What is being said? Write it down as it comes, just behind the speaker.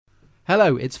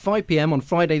Hello, it's 5 p.m. on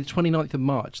Friday the 29th of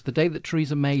March, the day that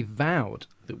Theresa May vowed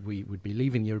that we would be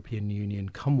leaving the European Union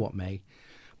come what may.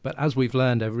 But as we've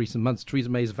learned over recent months, Theresa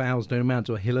May's vows don't amount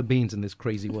to a hill of beans in this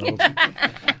crazy world.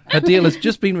 Her deal has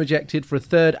just been rejected for a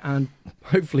third and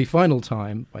hopefully final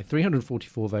time by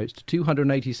 344 votes to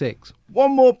 286.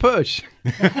 One more push.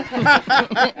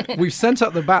 We've sent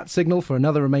up the bat signal for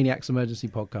another Romaniacs Emergency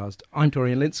podcast. I'm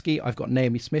Dorian Linsky. I've got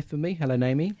Naomi Smith with me. Hello,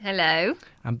 Naomi. Hello.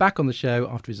 And back on the show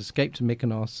after his escape to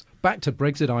Mykonos, back to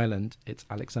Brexit Island, it's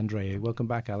Alex Andreou. Welcome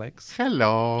back, Alex.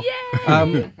 Hello.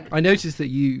 Yay! I noticed that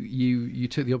you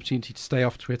took the opportunity to stay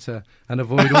off Twitter and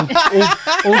avoid all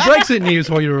Brexit news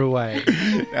while you were away.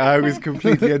 I was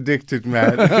completely addicted,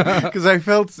 man, because I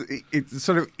felt it's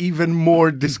sort of even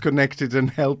more disconnected and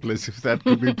helpless, if that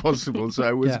could be possible. So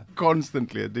I was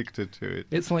constantly addicted to it.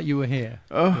 It's like you were here.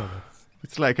 Oh,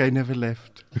 it's like I never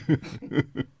left.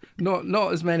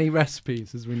 Not as many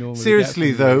recipes as we normally Seriously,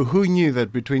 get from though, who knew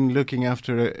that between looking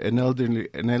after an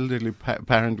elderly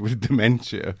parent with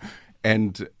dementia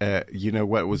and,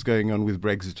 what was going on with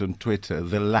Brexit on Twitter,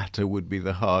 the latter would be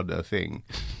the harder thing.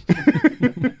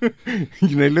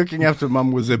 Looking after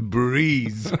mum was a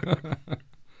breeze.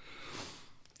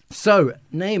 So,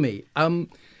 Naomi,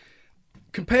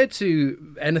 compared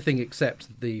to anything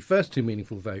except the first two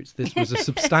meaningful votes, this was a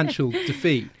substantial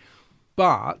defeat.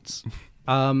 But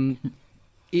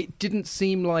it didn't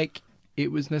seem like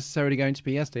it was necessarily going to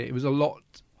be yesterday. It was a lot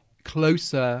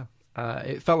closer.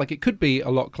 It felt like it could be a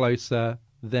lot closer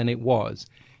than it was.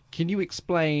 Can you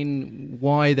explain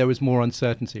why there was more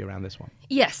uncertainty around this one?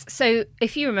 Yes. So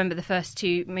if you remember, the first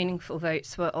two meaningful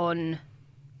votes were on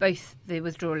both the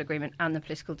withdrawal agreement and the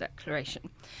political declaration.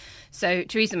 So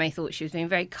Theresa May thought she was being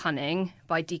very cunning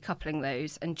by decoupling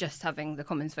those and just having the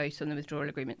Commons vote on the withdrawal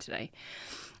agreement today.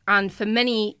 And for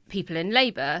many people in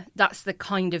Labour, that's the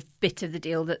kind of bit of the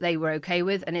deal that they were okay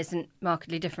with and isn't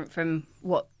markedly different from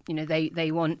what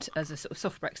they want as a sort of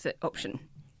soft Brexit option.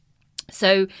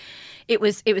 So it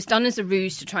was done as a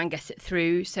ruse to try and get it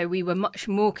through. So we were much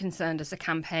more concerned as a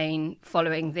campaign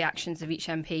following the actions of each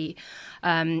MP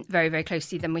very, very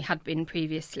closely than we had been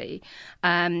previously.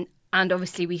 And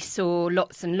obviously we saw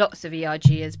lots and lots of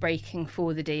ERGers breaking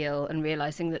for the deal and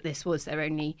realising that this was their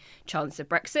only chance of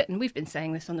Brexit. And we've been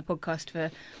saying this on the podcast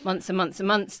for months and months and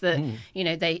months that,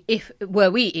 if were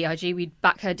we ERG, we'd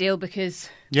back her deal because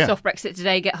soft Brexit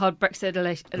today, get hard Brexit at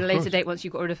a later date once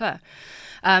you've got rid of her.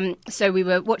 So we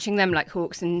were watching them like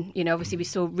hawks, and obviously we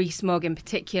saw Rees-Mogg in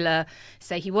particular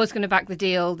say he was going to back the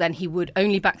deal, then he would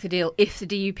only back the deal if the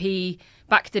DUP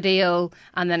backed the deal,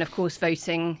 and then of course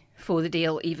voting for the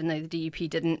deal even though the DUP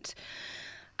didn't.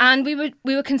 And we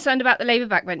were concerned about the Labour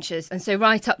backbenchers, and so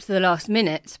right up to the last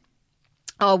minute,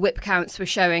 our whip counts were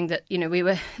showing that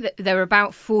there were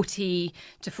about 40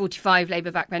 to 45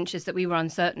 Labour backbenchers that we were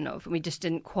uncertain of, and we just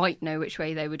didn't quite know which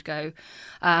way they would go.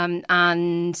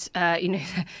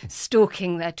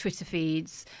 Stalking their Twitter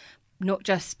feeds, not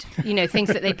just things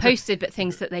that they posted, but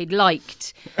things that they'd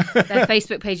liked. Their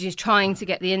Facebook pages, trying to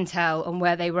get the intel on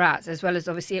where they were at, as well as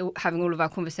obviously having all of our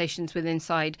conversations with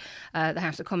inside the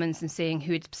House of Commons and seeing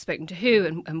who had spoken to who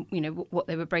and what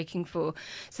they were breaking for.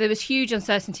 So there was huge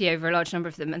uncertainty over a large number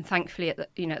of them, and thankfully at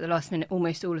the last minute,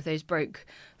 almost all of those broke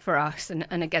for us and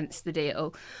against the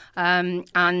deal. But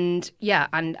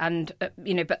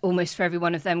almost for every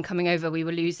one of them coming over, we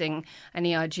were losing an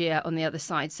ERG on the other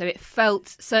side. So it felt,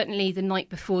 certainly the night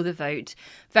before the vote,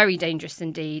 very dangerous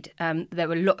indeed. There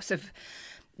were lots of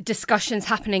discussions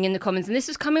happening in the Commons, and this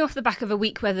was coming off the back of a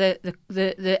week where the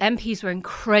MPs were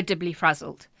incredibly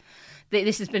frazzled.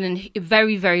 This has been a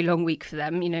very, very long week for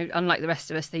them. Unlike the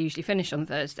rest of us, they usually finish on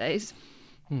Thursdays.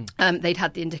 They'd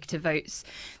had the indicative votes.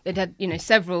 They'd had,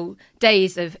 several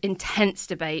days of intense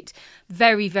debate,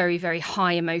 very, very, very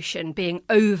high emotion, being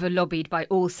over-lobbied by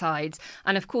all sides.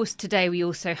 And, of course, today we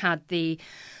also had the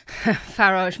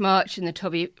Farage March and the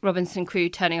Toby Robinson crew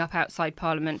turning up outside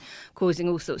Parliament, causing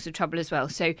all sorts of trouble as well.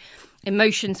 So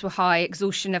emotions were high,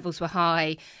 exhaustion levels were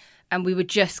high, and we were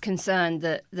just concerned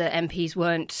that the MPs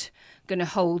weren't going to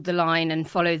hold the line and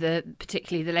follow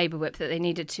particularly the Labour whip that they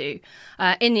needed to.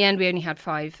 In the end, we only had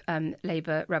 5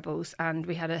 Labour rebels, and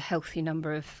we had a healthy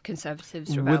number of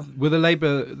Conservatives rebel. Were the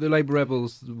Labour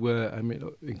rebels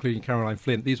including Caroline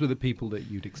Flint, these were the people that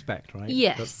you'd expect, right?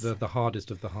 Yes. The hardest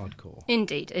of the hardcore.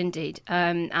 Indeed.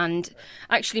 And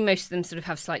actually most of them sort of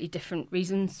have slightly different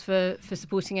reasons for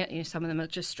supporting it. Some of them are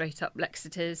just straight up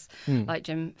Lexiters, like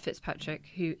Jim Fitzpatrick,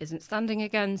 who isn't standing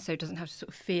again, so doesn't have to sort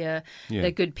of fear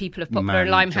the good people of popular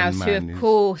in Limehouse, John who Mann of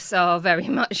course are very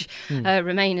much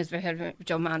Remain as very heavy,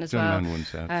 John Mann as John well. Mann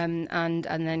wants out.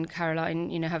 And then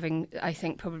Caroline, having, I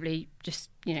think, probably just,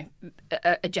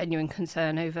 a genuine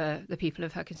concern over the people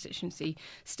of her constituency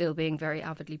still being very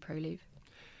avidly pro-Leave.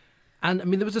 And, I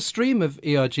mean, there was a stream of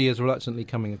ERGers reluctantly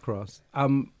coming across.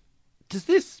 Does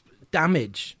this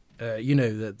damage,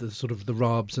 the sort of the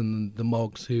Rabs and the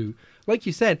Moggs who, like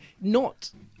you said,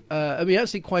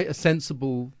 actually quite a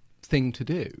sensible thing to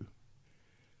do?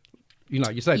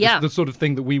 Like you say, the sort of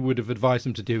thing that we would have advised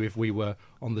them to do if we were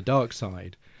on the dark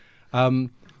side.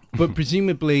 But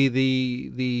presumably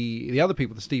the other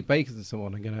people, the Steve Bakers and so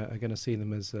on, are going to see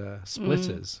them as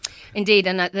splitters. Indeed,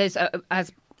 and there's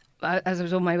as I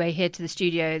was on my way here to the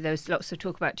studio, there was lots of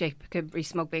talk about Jacob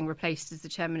Rees-Mogg being replaced as the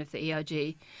chairman of the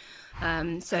ERG.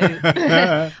 So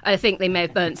I think they may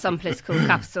have burnt some political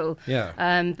capital.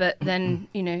 Yeah. But then,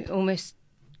 almost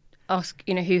ask,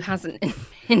 who hasn't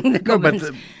in the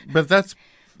comments. No, but that's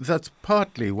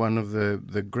partly one of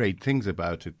the great things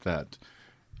about it, that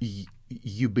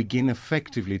you begin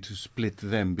effectively to split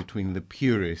them between the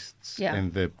purists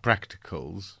and the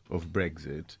practicals of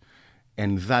Brexit.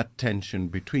 And that tension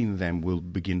between them will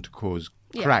begin to cause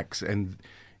cracks. And,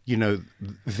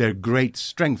 their great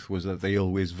strength was that they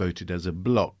always voted as a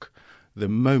bloc. The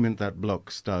moment that bloc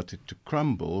started to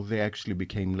crumble, they actually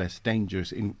became less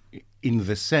dangerous in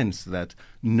the sense that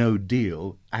no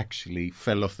deal actually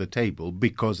fell off the table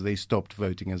because they stopped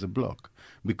voting as a bloc,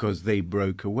 because they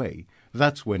broke away.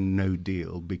 That's when no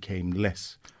deal became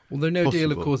less Although no possible.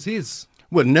 deal, of course, is...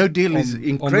 Well, no deal is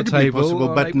incredibly table possible,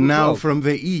 on but April now 12th. from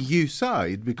the EU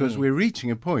side, because we're reaching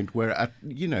a point where,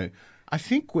 I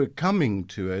think we're coming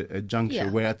to a juncture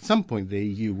where at some point the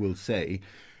EU will say,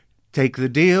 take the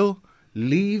deal,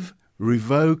 leave,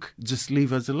 revoke, just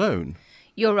leave us alone.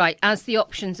 You're right. As the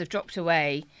options have dropped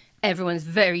away, everyone's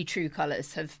very true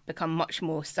colours have become much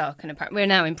more stark and apparent. We're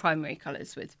now in primary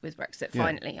colours with Brexit,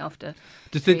 finally, after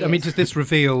Does 3 years. does this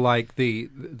reveal, like, the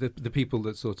people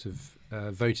that sort of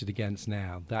voted against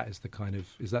now, is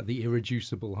that the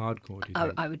irreducible hardcore, do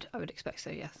you think? I would expect so,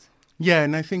 yes. Yeah,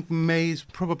 and I think May's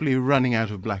probably running out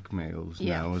of blackmails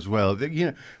now as well.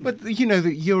 But that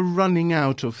you're running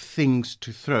out of things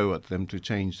to throw at them to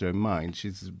change their mind.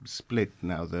 She's split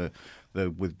now the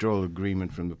withdrawal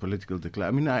agreement from the political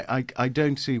declaration. I mean, I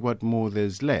don't see what more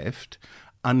there's left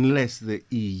unless the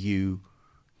EU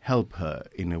help her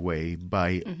in a way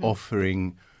by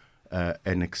offering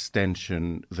an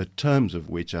extension, the terms of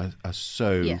which are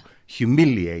so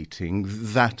humiliating.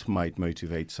 That might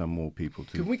motivate some more people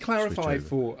to. Can we clarify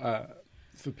switch over.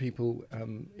 for people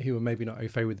who are maybe not au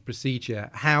fait with the procedure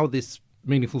how this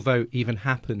meaningful vote even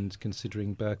happened,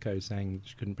 considering Bercow saying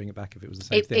she couldn't bring it back if it was the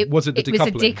same thing? Was it the decoupling?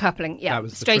 It was a decoupling, yeah. That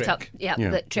was the straight trick. up,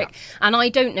 the trick. And I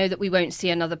don't know that we won't see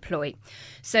another ploy.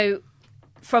 So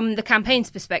from the campaign's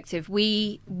perspective,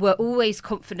 we were always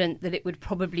confident that it would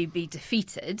probably be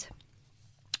defeated.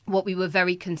 What we were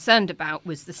very concerned about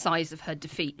was the size of her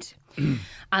defeat.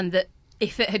 And that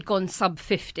if it had gone sub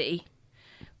 50,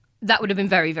 that would have been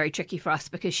very, very tricky for us,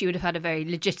 because she would have had a very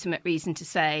legitimate reason to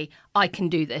say, I can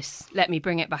do this. Let me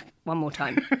bring it back one more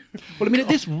time. Well, I mean, at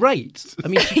this rate, I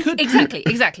mean, she could...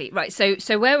 Exactly. Right. So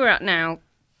where we're at now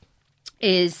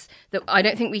is that I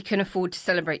don't think we can afford to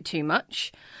celebrate too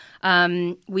much.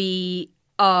 We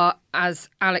are, as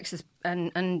Alex has,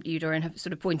 and you, Dorian, have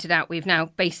sort of pointed out, we've now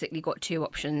basically got two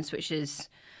options, which is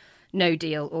no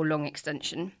deal or long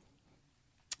extension.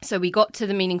 So we got to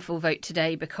the meaningful vote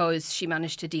today because she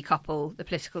managed to decouple the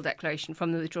political declaration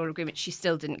from the withdrawal agreement. She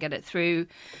still didn't get it through.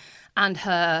 And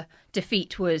her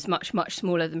defeat was much, much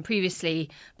smaller than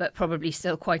previously, but probably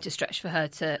still quite a stretch for her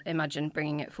to imagine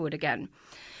bringing it forward again.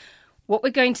 What we're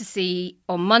going to see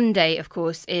on Monday, of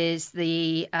course, is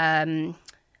the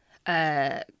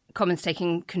Commons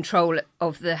taking control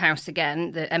of the House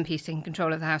again, the MPs taking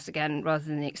control of the House again rather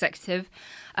than the executive.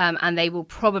 And they will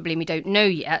probably, we don't know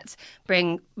yet,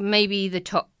 bring maybe the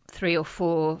top 3 or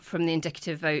 4 from the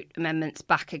indicative vote amendments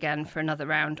back again for another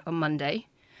round on Monday.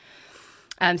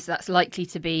 So that's likely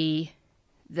to be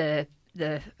the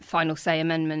final say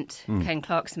amendment, Ken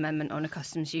Clark's amendment on a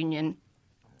customs union,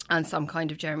 and some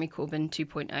kind of Jeremy Corbyn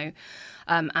 2.0,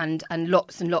 and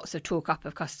lots of talk up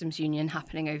of customs union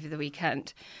happening over the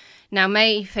weekend. Now,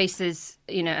 May faces,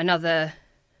 another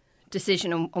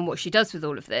decision on what she does with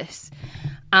all of this,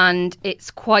 and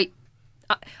it's quite...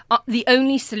 the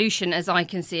only solution, as I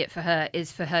can see it for her,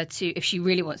 is for her to, if she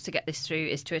really wants to get this through,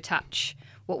 is to attach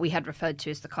what we had referred to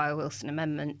as the Kyle Wilson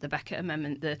Amendment, the Beckett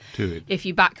Amendment, to it. If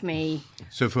you back me...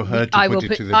 So for her to put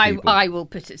it to the people. I will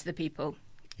put it to the people.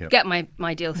 Yep. Get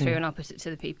my deal through and I'll put it to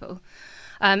the people.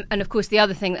 And of course, the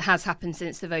other thing that has happened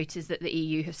since the vote is that the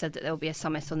EU have said that there will be a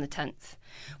summit on the 10th.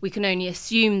 We can only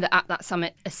assume that at that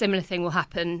summit, a similar thing will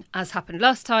happen as happened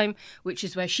last time, which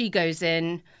is where she goes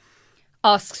in,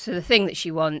 asks for the thing that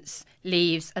she wants,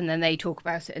 leaves, and then they talk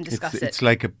about it and discuss it. It's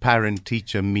like a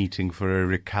parent-teacher meeting for a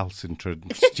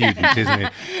recalcitrant student, isn't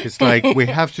it? It's like, we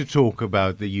have to talk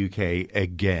about the UK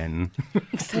again.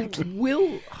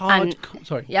 Exactly.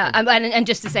 Sorry. Yeah, and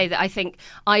just to say that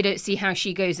I don't see how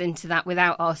she goes into that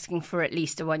without asking for at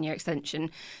least a 1-year extension.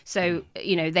 So,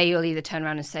 they will either turn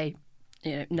around and say,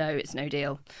 no, it's no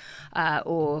deal,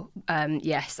 or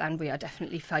yes, and we are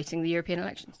definitely fighting the European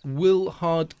elections. Will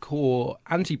hardcore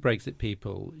anti-Brexit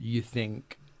people, you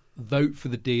think, vote for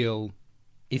the deal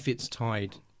if it's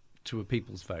tied to a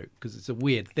people's vote? Because it's a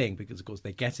weird thing, because, of course,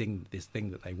 they're getting this thing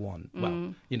that they want.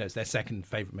 Well, it's their second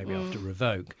favourite, maybe after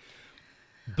Revoke.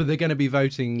 But they're going to be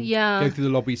voting, go through the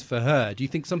lobbies for her. Do you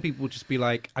think some people will just be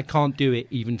like, I can't do it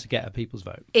even to get a people's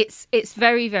vote? It's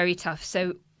very, very tough.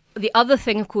 So the other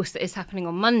thing, of course, that is happening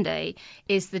on Monday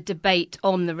is the debate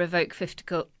on the Revoke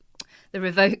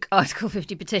Article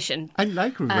 50 petition. I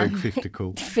like Revoke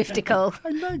 50-cal. 50-cal. I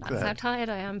like that. That's how tired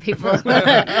I am, people.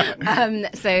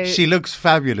 So she looks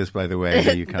fabulous, by the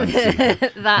way. You can't see her.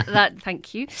 that.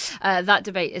 Thank you. That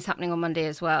debate is happening on Monday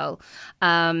as well.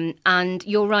 And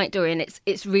you're right, Dorian.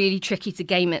 It's really tricky to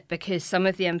game it, because some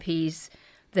of the MPs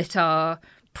that are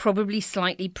probably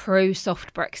slightly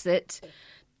pro-soft Brexit,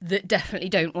 that definitely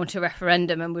don't want a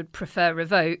referendum and would prefer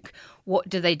Revoke, what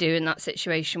do they do in that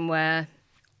situation where,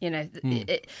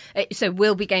 so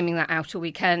we'll be gaming that out all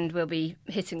weekend. We'll be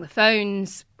hitting the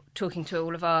phones, talking to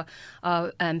all of our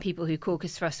people who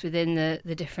caucus for us within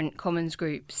the different Commons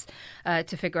groups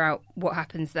to figure out what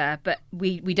happens there. But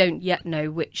we don't yet know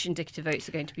which indicative votes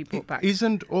are going to be brought back.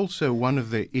 Isn't also one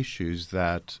of the issues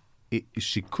that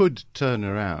she could turn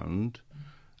around,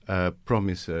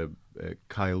 promise a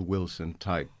Kyle Wilson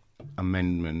type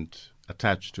amendment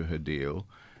attached to her deal,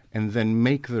 and then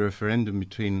make the referendum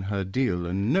between her deal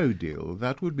and no deal?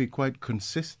 That would be quite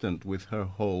consistent with her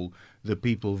whole "the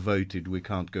people voted, we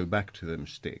can't go back to them"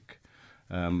 shtick.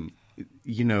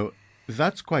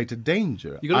 That's quite a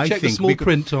danger. You've got to check the small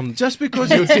print on just because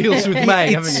your deals with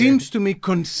May. It seems to me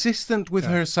consistent with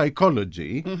her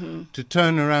psychology to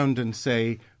turn around and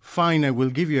say, fine, I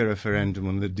will give you a referendum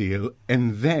on the deal,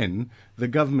 and then the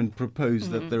government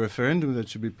proposed that the referendum that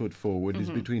should be put forward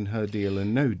is between her deal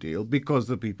and no deal because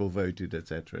the people voted,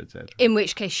 etc., etc. In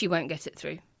which case she won't get it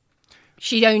through.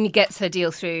 She only gets her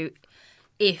deal through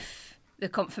if the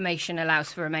confirmation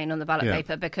allows for Remain on the ballot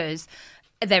paper, because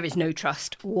there is no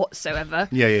trust whatsoever.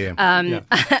 And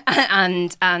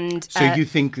so you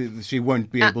think that she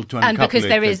won't be able to uncouple and because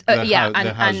there is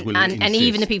and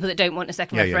even the people that don't want a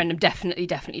second referendum definitely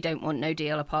don't want no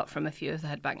deal, apart from a few of the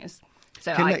headbangers.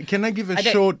 So can I give a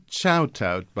short shout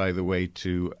out, by the way,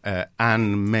 to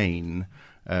Anne Main,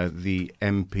 the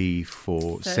MP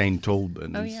for St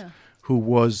Albans, who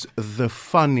was the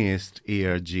funniest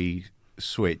ERG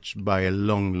switch by a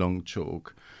long, long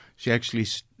chalk. She actually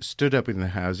stood up in the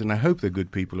House, and I hope the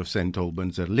good people of St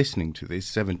Albans are listening to this,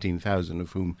 17,000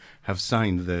 of whom have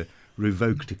signed the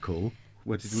Revoketical.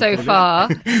 So far,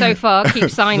 keep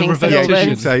signing St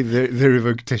Albans. The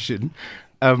Revoketition.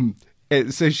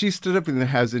 So she stood up in the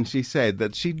House and she said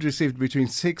that she'd received between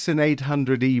 600 and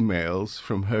 800 emails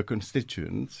from her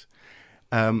constituents,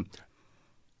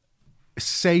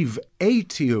 save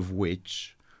 80 of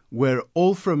which were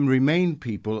all from Remain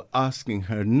people asking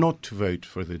her not to vote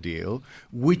for the deal,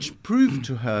 which proved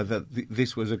to her that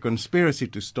this was a conspiracy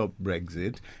to stop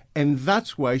Brexit, and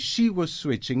that's why she was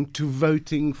switching to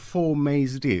voting for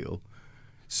May's deal.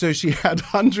 So she had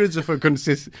hundreds of her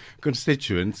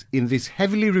constituents in this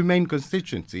heavily Remain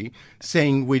constituency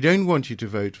saying, we don't want you to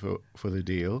vote for the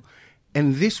deal.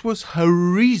 And this was her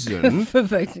reason for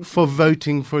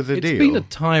voting for the deal. It's been a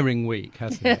tiring week,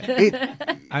 hasn't it?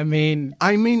 I mean,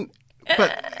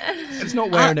 but it's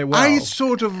not wearing it well. I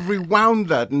sort of rewound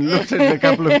that and looked at it a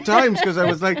couple of times because I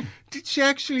was like, did she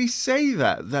actually say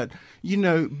that? That,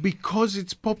 because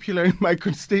it's popular in my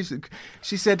constituency.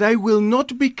 She said, I will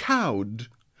not be cowed.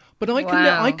 But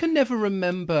I can never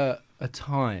remember a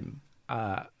time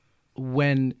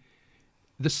when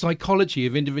the psychology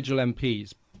of individual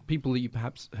MPs, people that you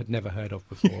perhaps had never heard of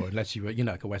before, unless you were,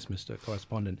 like a Westminster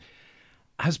correspondent,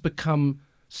 has become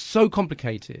so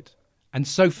complicated and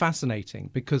so fascinating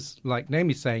because, like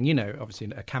Naomi's saying, obviously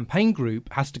a campaign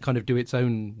group has to kind of do its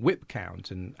own whip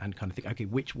count and kind of think, okay,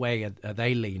 which way are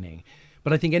they leaning?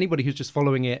 But I think anybody who's just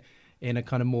following it in a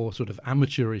kind of more sort of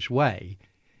amateurish way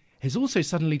has also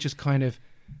suddenly just kind of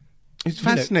It's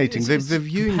fascinating. The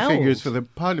viewing figures for the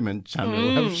Parliament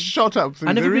channel have shot up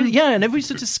through the roof. Yeah, and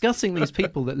everybody's discussing these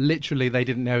people that literally they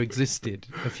didn't know existed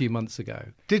a few months ago.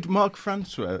 Did Mark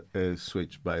Francois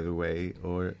switch, by the way,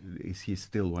 or is he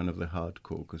still one of the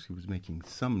hardcore? Because he was making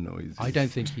some noise. I don't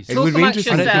think he's... It would be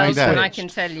interesting to find out. I can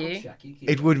tell you.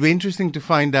 It would be interesting to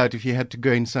find out if you had to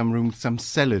go in some room with some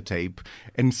sellotape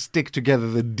and stick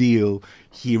together the deal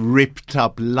he ripped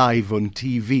up live on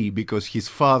TV because his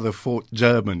father fought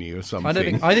Germany or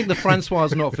something. I think the Francois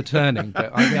is not for turning,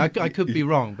 but I could be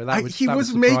wrong. But he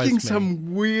was making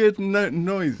some weird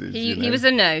noises. He was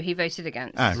a no. He voted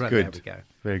against. Right, good. There we go.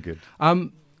 Very good.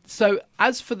 So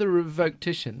as for the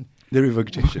revoctition,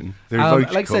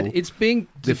 like I said, it's being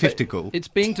it's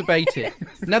being debated.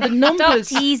 Now the numbers.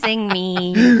 Stop teasing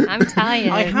me. I'm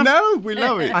tired. We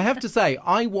love it. I have to say,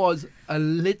 I was a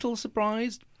little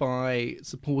surprised by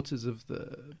supporters of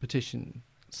the petition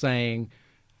saying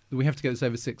that we have to get this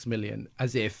over 6 million,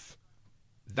 as if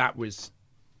that was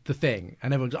the thing.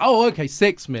 And everyone's, okay,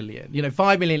 6 million.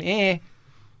 5 million,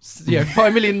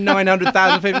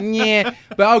 5,900,000, yeah.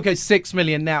 But okay, 6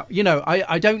 million now.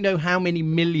 I don't know how many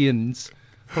millions,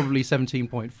 probably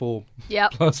 17.4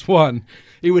 plus 1,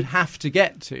 it would have to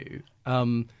get to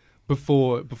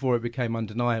before it became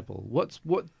undeniable. What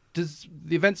does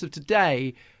the events of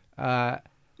today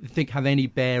think have any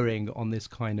bearing on this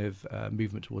kind of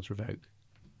movement towards revoke?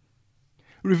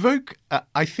 Revoke,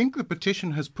 I think the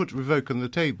petition has put revoke on the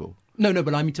table. No,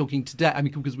 but I'm talking today. I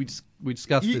mean, because we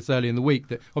discussed this earlier in the week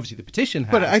that obviously the petition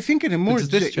has. But I think in a more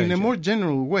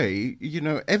general way,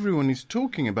 everyone is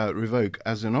talking about revoke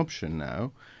as an option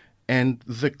now, and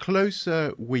the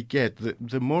closer we get,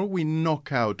 the more we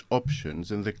knock out options,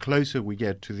 and the closer we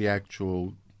get to the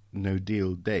actual no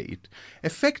deal date.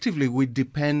 Effectively, we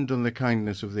depend on the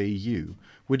kindness of the EU.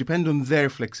 We depend on their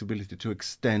flexibility to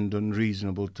extend on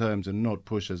reasonable terms and not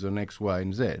push us on X, Y,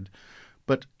 and Z.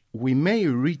 But we may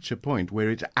reach a point where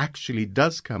it actually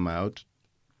does come out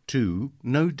to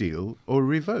no deal or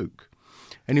revoke.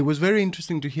 And it was very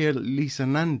interesting to hear Lisa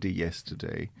Nandy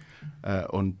yesterday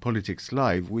on Politics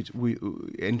Live,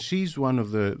 and she's one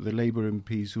of the Labour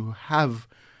MPs who have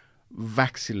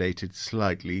vacillated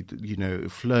slightly,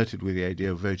 flirted with the idea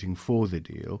of voting for the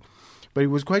deal. But it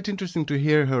was quite interesting to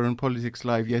hear her on Politics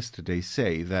Live yesterday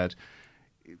say that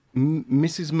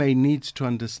Mrs. May needs to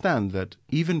understand that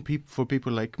even for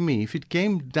people like me, if it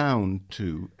came down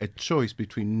to a choice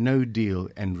between no deal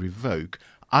and revoke,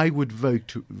 I would vote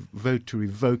to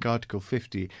revoke Article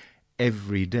 50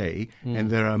 every day, and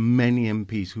there are many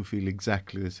MPs who feel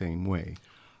exactly the same way.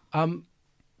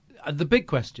 The big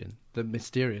question, the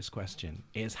mysterious question,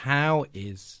 is how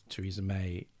is Theresa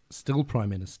May still Prime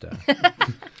Minister?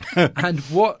 And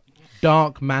what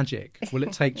dark magic will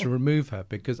it take to remove her?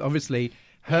 Because obviously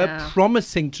her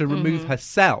promising to remove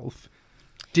herself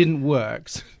didn't work.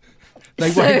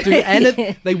 They won't do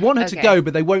anything. They want her to go,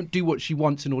 but they won't do what she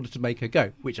wants in order to make her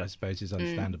go, which I suppose is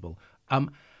understandable.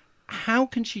 How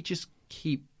can she just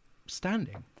keep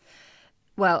standing?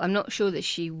 Well, I'm not sure that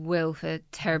she will for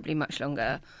terribly much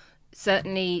longer.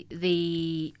 Certainly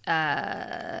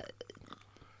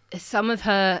some of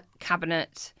her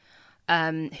cabinet,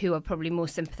 who are probably more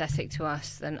sympathetic to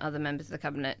us than other members of the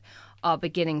cabinet, are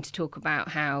beginning to talk about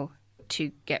how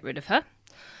to get rid of her.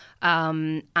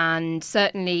 And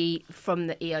certainly from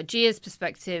the ERG's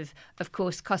perspective, of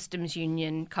course, customs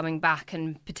union coming back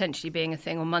and potentially being a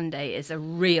thing on Monday is a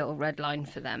real red line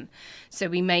for them. So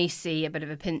we may see a bit of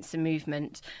a pincer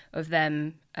movement of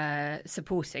them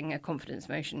supporting a confidence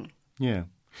motion. Yeah.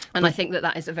 And I think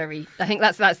that is I think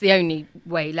that's the only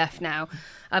way left now.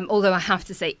 Although I have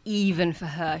to say, even for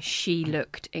her, she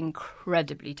looked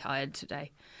incredibly tired today.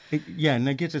 And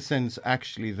I get a sense,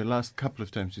 actually, the last couple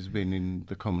of times she's been in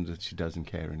the Commons that she doesn't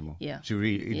care anymore. Yeah.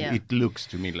 It looks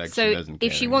to me like she doesn't care.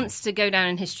 If she wants to go down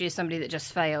in history as somebody that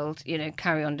just failed,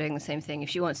 carry on doing the same thing. If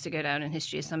she wants to go down in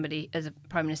history as a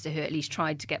Prime Minister who at least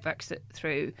tried to get Brexit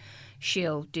through,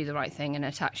 she'll do the right thing and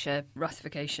attach a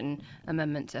ratification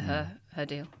amendment to her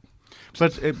deal.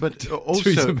 But also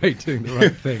Theresa May doing the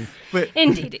right thing. But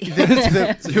indeed,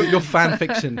 your fan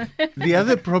fiction. The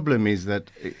other problem is that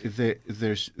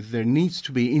there needs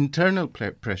to be internal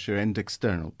pressure and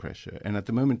external pressure, and at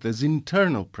the moment there's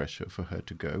internal pressure for her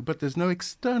to go, but there's no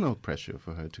external pressure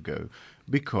for her to go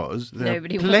because there are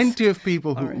plenty of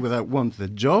people that want the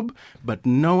job, but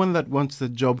no one that wants the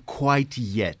job quite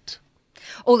yet.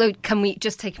 Although, can we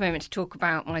just take a moment to talk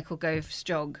about Michael Gove's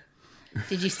jog?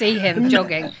 Did you see him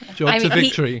jogging? Jog to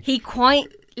victory. He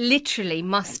quite literally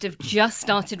must have just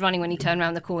started running when he turned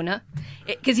around the corner,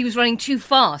 because he was running too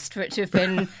fast for it to have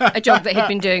been a jog that he'd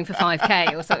been doing for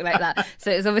 5K or something like that.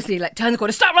 So it was obviously like, turn the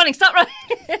corner, stop running.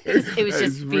 It was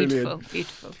just beautiful.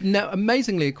 Now,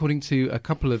 amazingly, according to a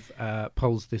couple of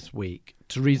polls this week,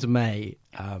 Theresa May,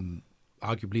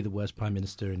 arguably the worst prime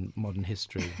minister in modern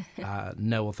history,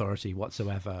 no authority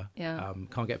whatsoever,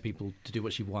 can't get people to do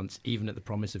what she wants, even at the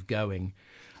promise of going.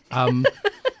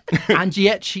 And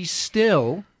yet she's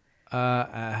still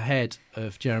ahead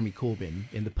of Jeremy Corbyn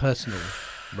in the personal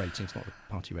ratings, not the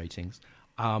party ratings.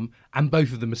 And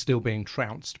both of them are still being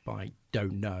trounced by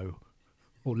Don't Know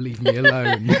or Leave Me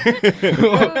Alone.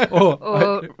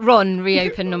 or Ron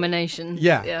reopen nomination.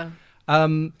 Yeah.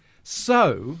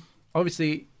 So,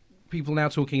 obviously, people now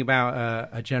talking about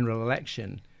a general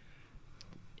election.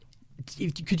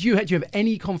 Do you have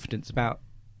any confidence about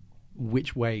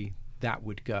which way that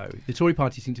would go? The Tory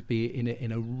party seem to be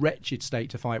in a wretched state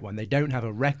to fight one. They don't have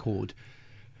a record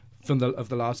of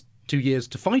the last 2 years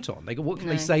to fight on. What can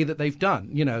they say that they've done?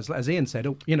 You know, as Ian said,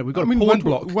 we've got a porn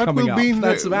block coming up.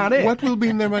 That's about it. What will be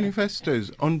in their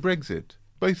manifestos on Brexit?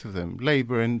 Both of them,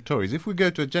 Labour and Tories. If we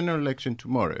go to a general election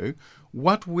tomorrow,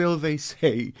 what will they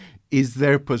say is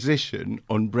their position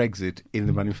on Brexit in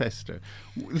the manifesto?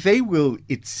 They will,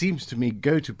 it seems to me,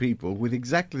 go to people with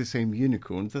exactly the same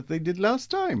unicorns that they did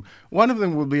last time. One of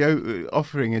them will be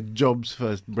offering a jobs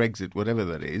first Brexit, whatever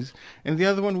that is, and the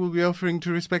other one will be offering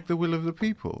to respect the will of the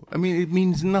people. I mean, it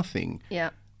means nothing. Yeah,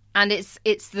 and it's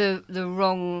the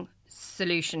wrong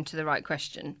solution to the right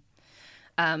question.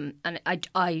 And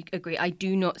I agree. I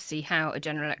do not see how a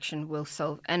general election will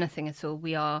solve anything at all.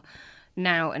 We are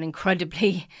now an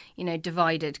incredibly,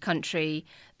 divided country.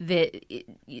 The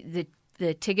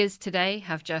Tiggers today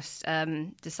have just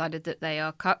decided that they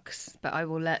are cucks, but I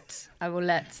will let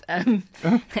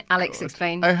Alex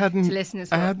explain to listeners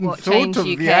what Change UK.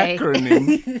 The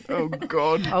acronym. Oh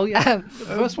God! Oh yeah. The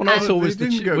first one I saw was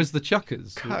the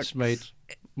Chuckers, which made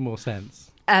more sense.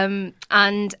 And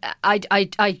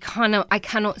I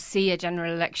cannot see a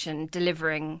general election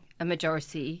delivering a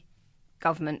majority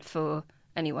government for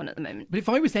anyone at the moment. But if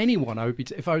I was anyone,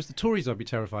 if I was the Tories, I'd be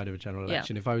terrified of a general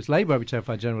election. If I was Labour, I'd be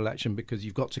terrified of a general election, because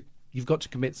you've got to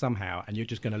commit somehow, and you're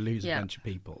just going to lose a bunch of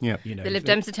people. Yeah. The Lib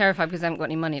Dems are terrified because they haven't got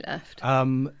any money left.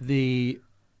 The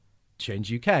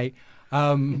Change UK.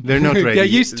 They're not ready. They're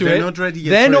used to it. They're not ready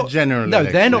yet for a general election.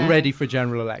 No, they're not ready for a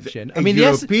general election. The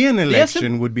European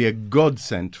election would be a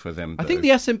godsend for them, though. I think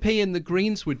the SNP and the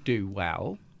Greens would do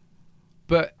well,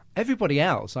 but everybody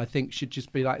else, I think, should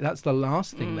just be like, that's the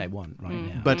last thing they want right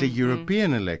now. But a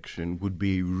European election would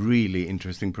be a really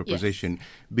interesting proposition,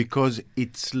 because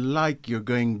it's like you're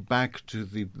going back to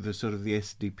the sort of the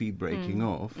SDP breaking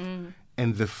off,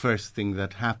 and the first thing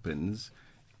that happens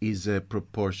is a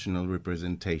proportional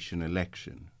representation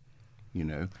election.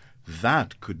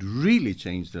 That could really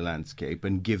change the landscape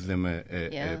and give them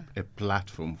a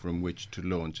platform from which to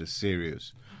launch a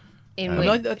serious.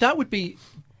 That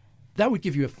would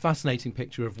give you a fascinating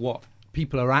picture of what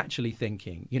people are actually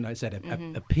thinking. It's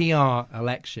a PR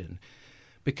election,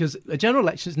 because a general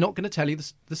election is not going to tell you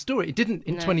the story. It didn't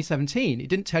in 2017. It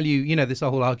didn't tell you, this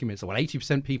whole argument. So,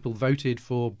 80% people voted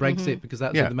for Brexit because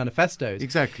that's in the manifestos.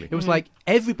 Exactly. It was like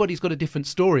everybody's got a different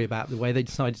story about the way they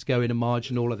decided to go in a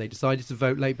marginal, or they decided to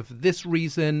vote Labour for this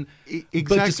reason. Exactly.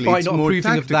 But despite it's not more approving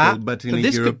tactical, of that. but in a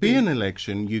European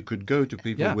election, you could go to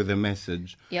people with a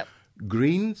message. Yep.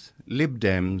 Greens, Lib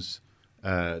Dems,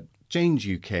 Change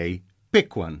UK,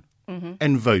 pick one.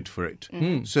 And vote for it,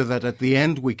 so that at the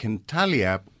end we can tally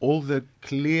up all the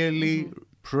clearly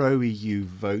pro-EU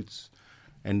votes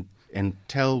and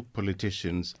tell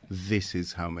politicians this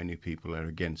is how many people are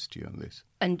against you on this.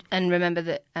 And remember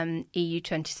that EU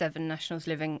 27 nationals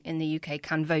living in the UK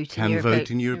can vote in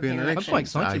European elections. I'm quite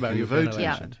excited about European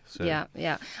elections.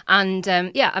 Yeah. And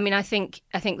I think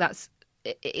that's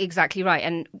exactly right.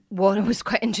 And what was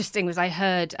quite interesting was I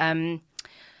heard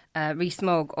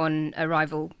Rees-Mogg on a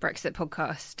rival Brexit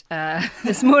podcast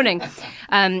this morning,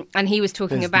 and he was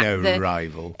talking about no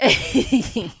rival.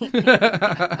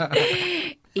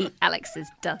 Eat Alex's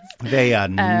dust. They are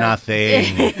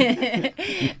nothing.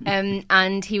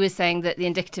 And he was saying that the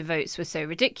indicative votes were so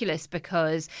ridiculous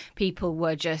because people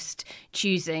were just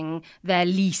choosing their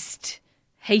least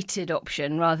hated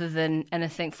option rather than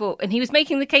anything for, and he was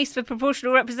making the case for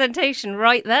proportional representation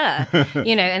right there.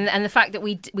 And the fact that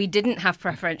we didn't have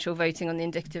preferential voting on the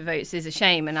indicative votes is a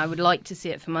shame, and I would like to see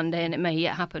it for Monday, and it may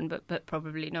yet happen, but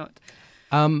probably not.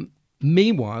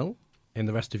 Meanwhile, in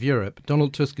the rest of Europe,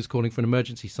 Donald Tusk is calling for an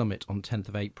emergency summit on 10th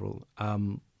of April.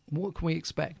 What can we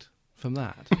expect from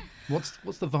that?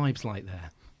 What's the vibes like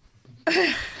there?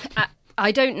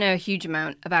 I don't know a huge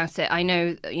amount about it. I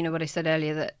know, what I said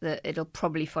earlier, that it'll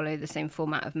probably follow the same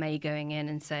format of May going in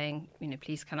and saying,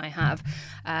 please can I have,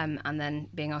 and then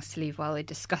being asked to leave while they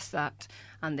discuss that.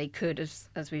 And they could,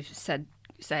 as we've said,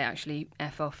 say actually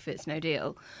F off, it's no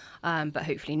deal, but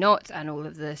hopefully not. And all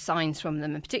of the signs from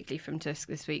them, and particularly from Tusk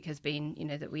this week, has been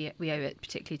that we owe it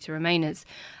particularly to Remainers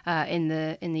in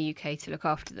the UK to look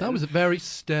after them. That was a very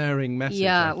stirring message.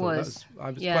 Yeah, it was.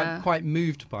 I was quite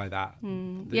moved by that.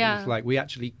 It's like we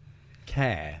actually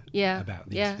care about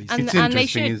these things. And they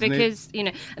should, because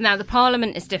now the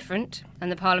Parliament is different,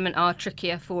 and the Parliament are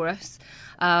trickier for us.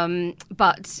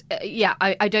 But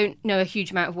I don't know a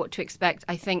huge amount of what to expect.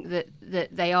 I think that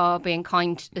they are being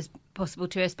kind as possible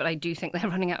to us, but I do think they're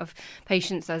running out of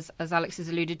patience, as Alex has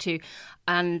alluded to.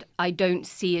 And I don't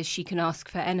see as she can ask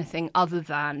for anything other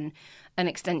than an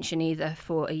extension, either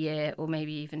for a year or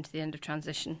maybe even to the end of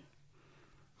transition.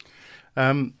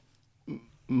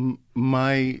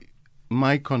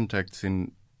 My contacts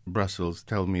in Brussels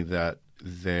tell me that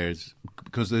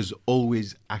because there's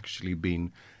always actually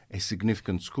been a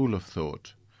significant school of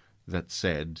thought that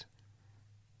said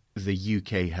the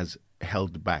UK has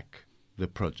held back the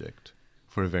project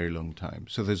for a very long time.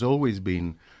 So there's always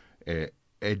been a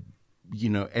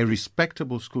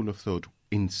respectable school of thought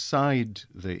inside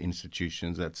the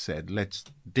institutions that said, let's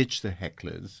ditch the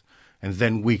hecklers and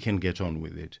then we can get on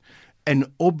with it.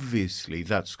 And obviously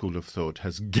that school of thought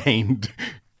has gained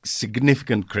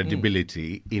significant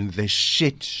credibility in the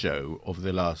shit show of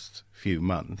the last few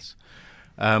months.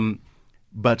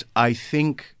 But I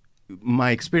think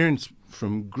my experience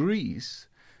from Greece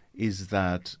is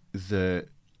that their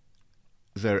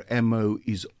MO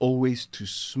is always to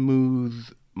smooth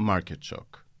market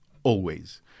shock.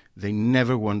 Always. They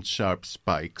never want sharp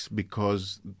spikes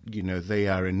because, they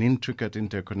are an intricate,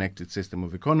 interconnected system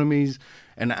of economies.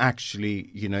 And actually,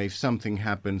 if something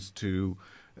happens to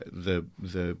the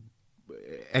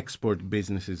export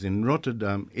businesses in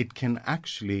Rotterdam, it can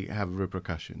actually have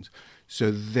repercussions.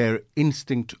 So their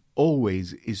instinct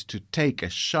always is to take a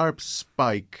sharp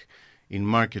spike in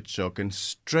market shock and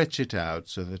stretch it out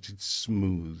so that it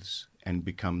smooths and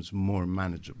becomes more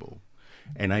manageable.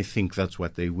 And I think that's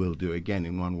what they will do again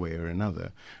in one way or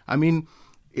another. I mean,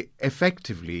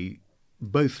 effectively,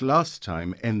 both last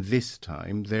time and this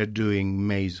time, they're doing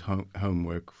May's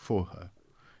homework for her.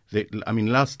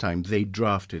 Last time they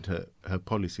drafted her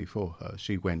policy for her.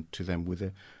 She went to them with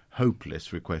a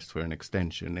hopeless request for an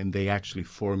extension, and they actually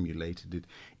formulated it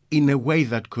in a way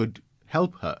that could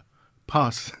help her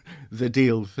pass the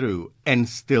deal through, and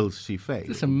still she failed.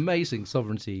 There's amazing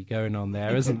sovereignty going on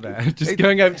there, isn't there? Just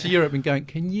going over to Europe and going,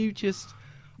 can you just...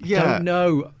 I don't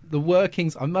know the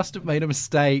workings. I must have made a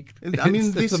mistake.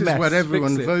 This is what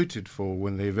everyone voted for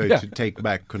when they voted to take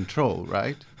back control,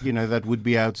 right? That would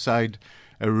be outside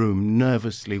a room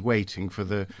nervously waiting for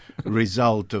the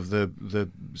result of the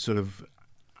sort of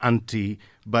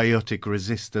antibiotic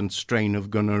resistant strain of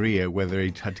gonorrhea, whether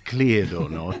it had cleared or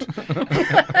not.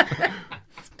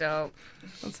 Stop.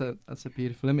 That's a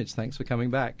beautiful image. Thanks for coming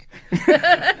back.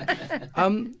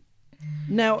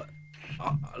 Now,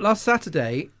 last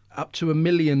Saturday, up to 1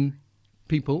 million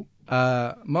people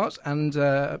marched, and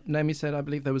Naomi said, I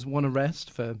believe there was one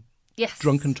arrest for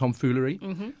drunken tomfoolery.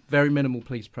 Mm-hmm. Very minimal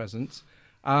police presence.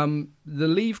 The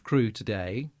Leave crew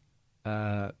today,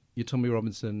 your Tommy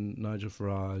Robinson, Nigel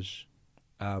Farage,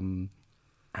 and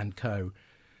co.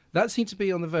 That seemed to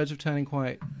be on the verge of turning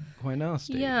quite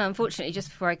nasty. Yeah, unfortunately, just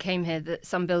before I came here, that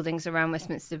some buildings around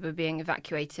Westminster were being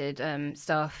evacuated.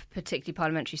 Staff, particularly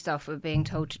parliamentary staff, were being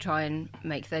told to try and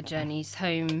make their journeys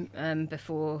home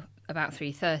before about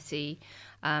 3:30,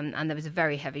 and there was a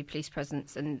very heavy police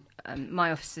presence. And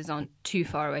my offices aren't too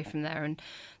far away from there, and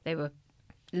they were.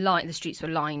 The streets were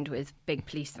lined with big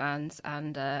police vans,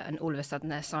 and all of a sudden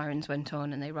their sirens went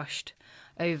on and they rushed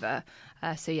over.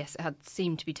 So yes, it had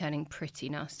seemed to be turning pretty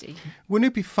nasty. Wouldn't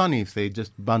it be funny if they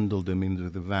just bundled them into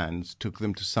the vans, took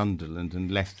them to Sunderland and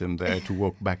left them there to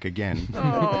walk back again?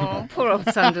 Oh, poor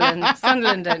old Sunderland.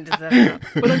 Sunderland don't deserve that.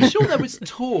 But I'm sure there was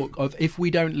talk of, if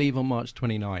we don't leave on March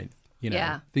 29th,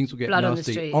 things will get blood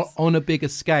nasty on a bigger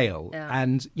scale. Yeah.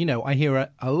 And, I hear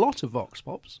a lot of vox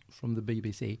pops from the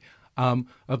BBC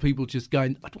of people just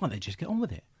going, why don't they just get on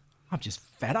with it? I'm just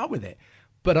fed up with it.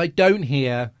 But I don't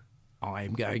hear,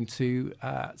 I'm going to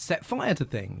set fire to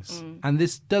things. And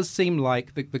this does seem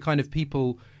like the kind of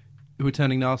people who are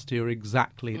turning nasty are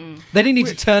exactly... They didn't need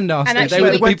to turn nasty. Actually, they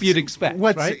were the people you'd expect,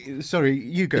 right? Sorry,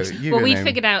 you go. We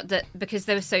figured out that because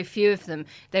there were so few of them,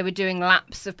 they were doing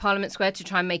laps of Parliament Square to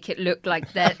try and make it look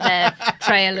like their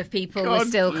trail of people was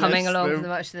still coming along.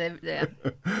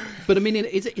 But I mean,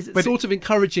 is it sort of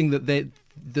encouraging that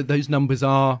those numbers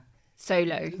are so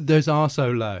low. Those are so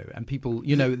low. And people,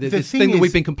 this thing that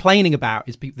we've been complaining about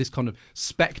is this kind of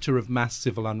spectre of mass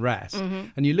civil unrest. Mm-hmm.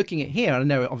 And you're looking at here, I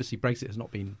know obviously Brexit has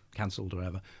not been cancelled or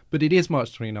whatever, but it is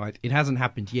March 29th. It hasn't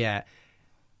happened yet.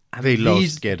 And they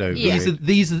lost get over it.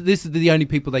 These are the only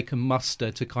people they can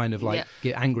muster to kind of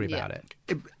get angry about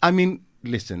it. I mean,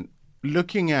 listen,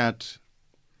 looking at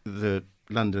the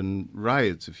London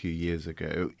riots a few years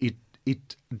ago,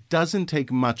 it doesn't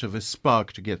take much of a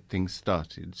spark to get things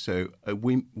started. So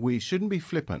we shouldn't be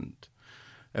flippant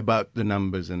about the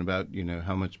numbers and about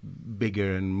how much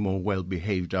bigger and more well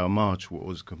behaved our march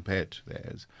was compared to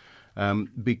theirs,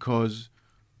 because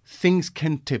things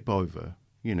can tip over.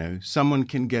 Someone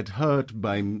can get hurt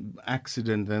by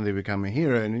accident, then they become a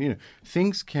hero, and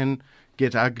things can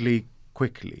get ugly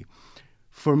quickly.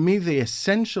 For me, the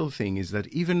essential thing is that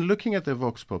even looking at the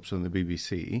Vox Pops on the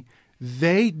BBC,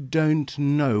 they don't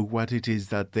know what it is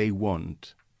that they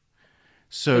want.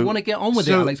 So they want to get on with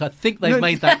it, Alex. I think they've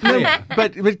made that clear.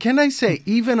 But can I say,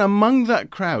 even among that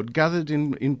crowd gathered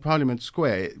in Parliament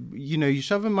Square, you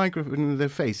shove a microphone in their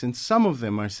face, and some of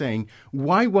them are saying,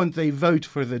 why won't they vote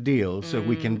for the deal so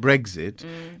we can Brexit?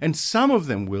 And some of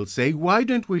them will say, why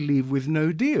don't we leave with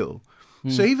no deal?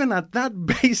 So even at that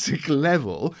basic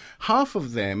level, half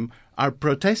of them are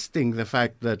protesting the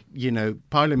fact that,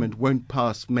 Parliament won't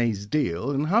pass May's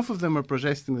deal, and half of them are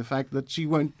protesting the fact that she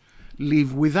won't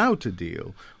leave without a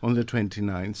deal on the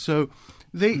 29th. So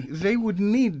they would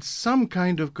need some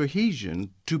kind of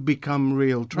cohesion to become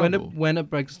real trouble. When are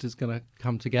Brexiters going to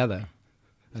come together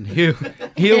and heal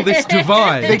this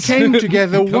divide? They came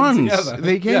together once.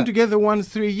 They came together once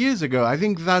 3 years ago. I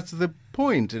think that's the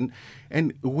point.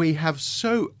 And we have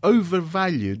so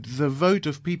overvalued the vote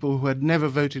of people who had never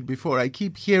voted before. I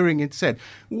keep hearing it said,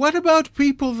 what about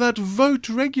people that vote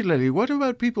regularly? What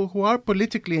about people who are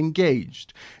politically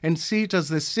engaged and see it as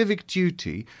their civic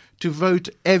duty to vote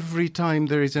every time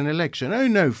there is an election? Oh,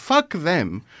 no, fuck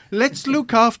them. Let's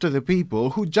look after the people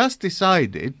who just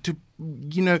decided to,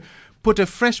 put a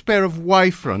fresh pair of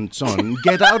Y-fronts on,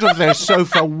 get out of their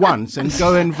sofa once and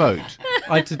go and vote.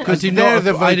 I do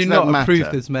not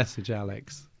approve this message,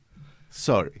 Alex.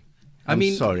 Sorry. I'm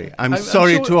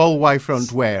sorry to all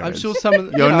Y-front wearers. I'm sure some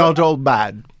of you're not all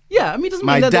bad. Yeah, I mean, it doesn't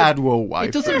my mean dad wore Y-front.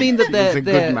 It doesn't mean that He's a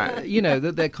good man.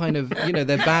 that they're kind of,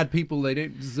 they're bad people. They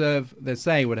don't deserve their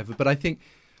say, whatever. But I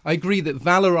agree that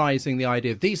valorizing the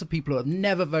idea of these are people who have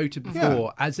never voted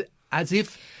before, as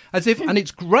if, and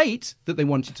it's great that they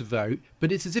wanted to vote, but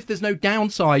it's as if there's no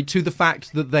downside to the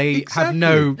fact that they have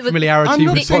no familiarity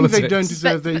with politics. I'm not saying they don't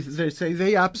deserve they say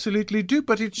they absolutely do,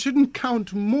 but it shouldn't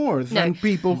count more than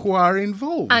people who are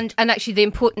involved. And actually the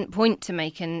important point to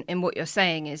make in what you're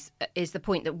saying is the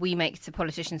point that we make to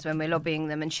politicians when we're lobbying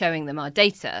them and showing them our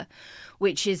data,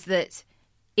 which is that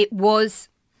it was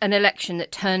an election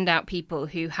that turned out people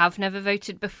who have never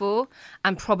voted before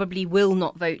and probably will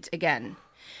not vote again.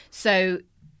 So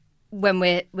when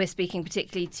we're speaking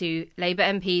particularly to Labour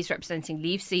MPs representing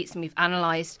Leave seats, and we've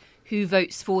analysed who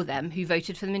votes for them, who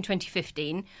voted for them in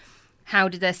 2015, how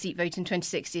did their seat vote in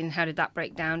 2016, and how did that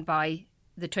break down by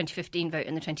the 2015 vote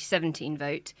and the 2017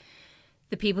 vote,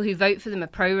 the people who vote for them are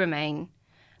pro-Remain,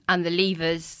 and the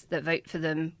Leavers that vote for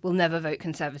them will never vote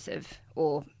Conservative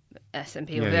or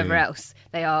SNP or whatever else.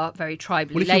 They are very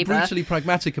tribally Labour. Well, if you're brutally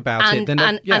pragmatic about it, then...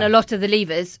 And a lot of the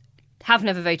Leavers have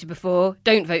never voted before,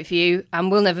 don't vote for you,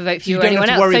 and will never vote for you or anyone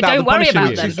else. So don't worry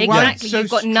about them. Exactly. You've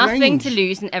got nothing to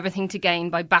lose and everything to gain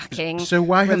by backing So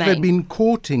why have Remain. they been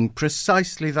courting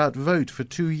precisely that vote for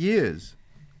 2 years?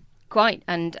 Quite.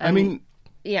 And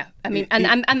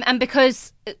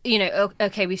because,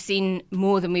 okay, we've seen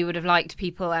more than we would have liked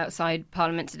people outside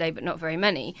Parliament today, but not very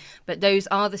many. But those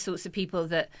are the sorts of people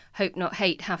that Hope Not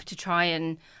Hate have to try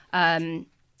and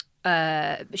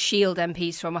shield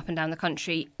MPs from up and down the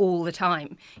country all the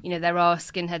time. There are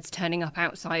skinheads turning up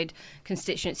outside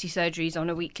constituency surgeries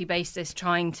on a weekly basis,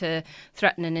 trying to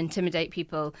threaten and intimidate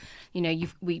people.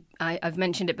 I've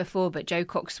mentioned it before, but Joe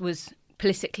Cox was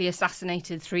politically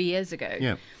assassinated 3 years ago.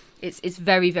 Yeah. It's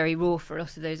very, very raw for a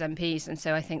lot of those MPs, and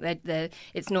so I think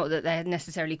it's not that they're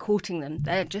necessarily courting them;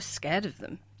 they're just scared of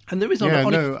them. And there is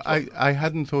I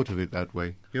hadn't thought of it that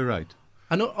way. You're right.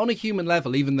 And on a human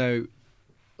level, even though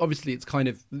obviously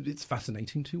it's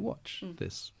fascinating to watch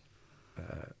this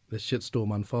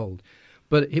shitstorm unfold,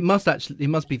 but it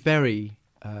must be very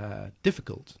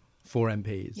difficult for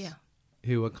MPs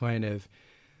who are kind of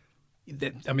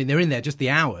they're in there just the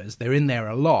hours. They're in there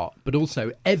a lot, but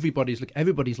also everybody's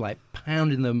like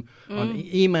pounding them on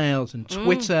emails and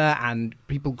Twitter, and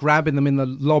people grabbing them in the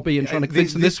lobby and trying to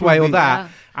convince them this way or that.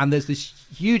 And there's this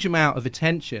huge amount of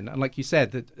attention, and like you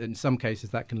said, that in some cases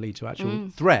that can lead to actual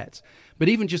threats. But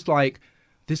even just like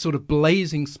this sort of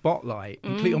blazing spotlight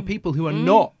on people who are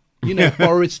not,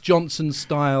 Boris Johnson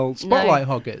style spotlight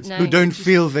hoggers, who don't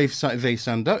feel they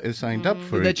signed up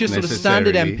for it. They're just sort of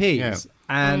standard MPs,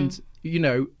 and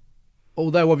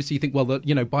although obviously you think, well,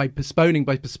 by postponing,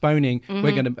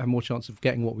 we're going to have more chance of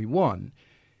getting what we want.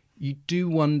 You do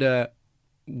wonder,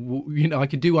 I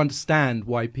can understand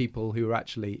why people who are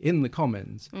actually in the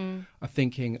Commons are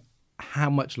thinking,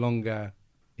 how much longer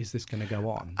is this going to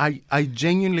go on? I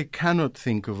genuinely cannot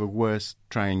think of a worse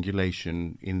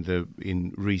triangulation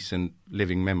in recent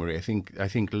living memory. I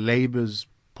think Labour's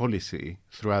policy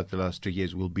throughout the last 2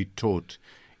 years will be taught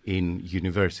in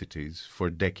universities for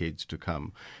decades to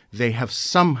come. They have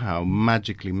somehow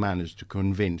magically managed to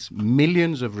convince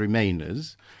millions of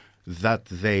Remainers that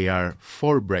they are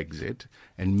for Brexit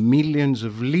and millions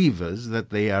of Leavers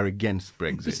that they are against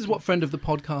Brexit. This is what friend of the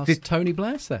podcast Tony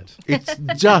Blair said. It's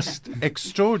just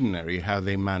extraordinary how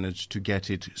they managed to get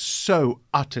it so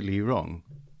utterly wrong.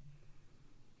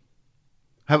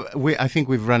 I think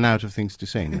we've run out of things to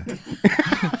say now.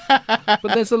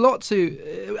 But there's a lot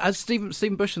to, as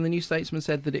Stephen Bush in the New Statesman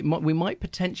said, that we might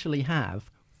potentially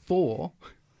have 4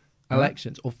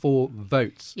 elections or 4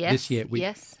 votes this year.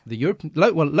 The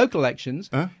local elections,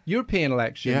 European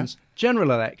elections,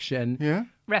 general election,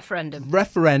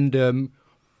 referendum,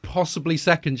 possibly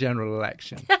second general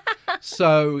election.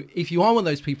 So if you are one of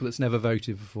those people that's never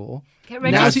voted before, get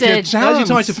registered. Now's your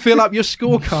time to fill up your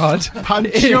scorecard.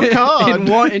 Punch your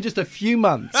card in just a few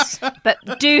months. But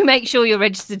do make sure you're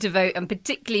registered to vote, and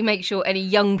particularly make sure any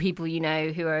young people you know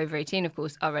who are over 18, of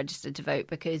course, are registered to vote,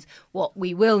 because what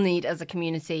we will need as a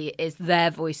community is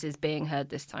their voices being heard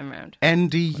this time round.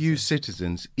 And EU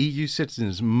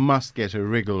citizens must get a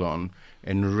wriggle on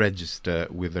and register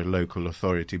with their local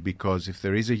authority, because if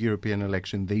there is a European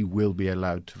election, they will be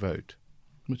allowed to vote.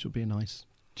 Which will be a nice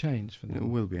change for them. It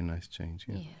will be a nice change,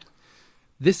 yeah.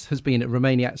 This has been a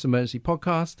Remainiacs Emergency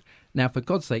Podcast. Now, for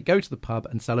God's sake, go to the pub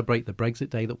and celebrate the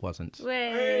Brexit day that wasn't.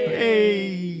 Hey.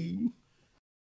 Hey.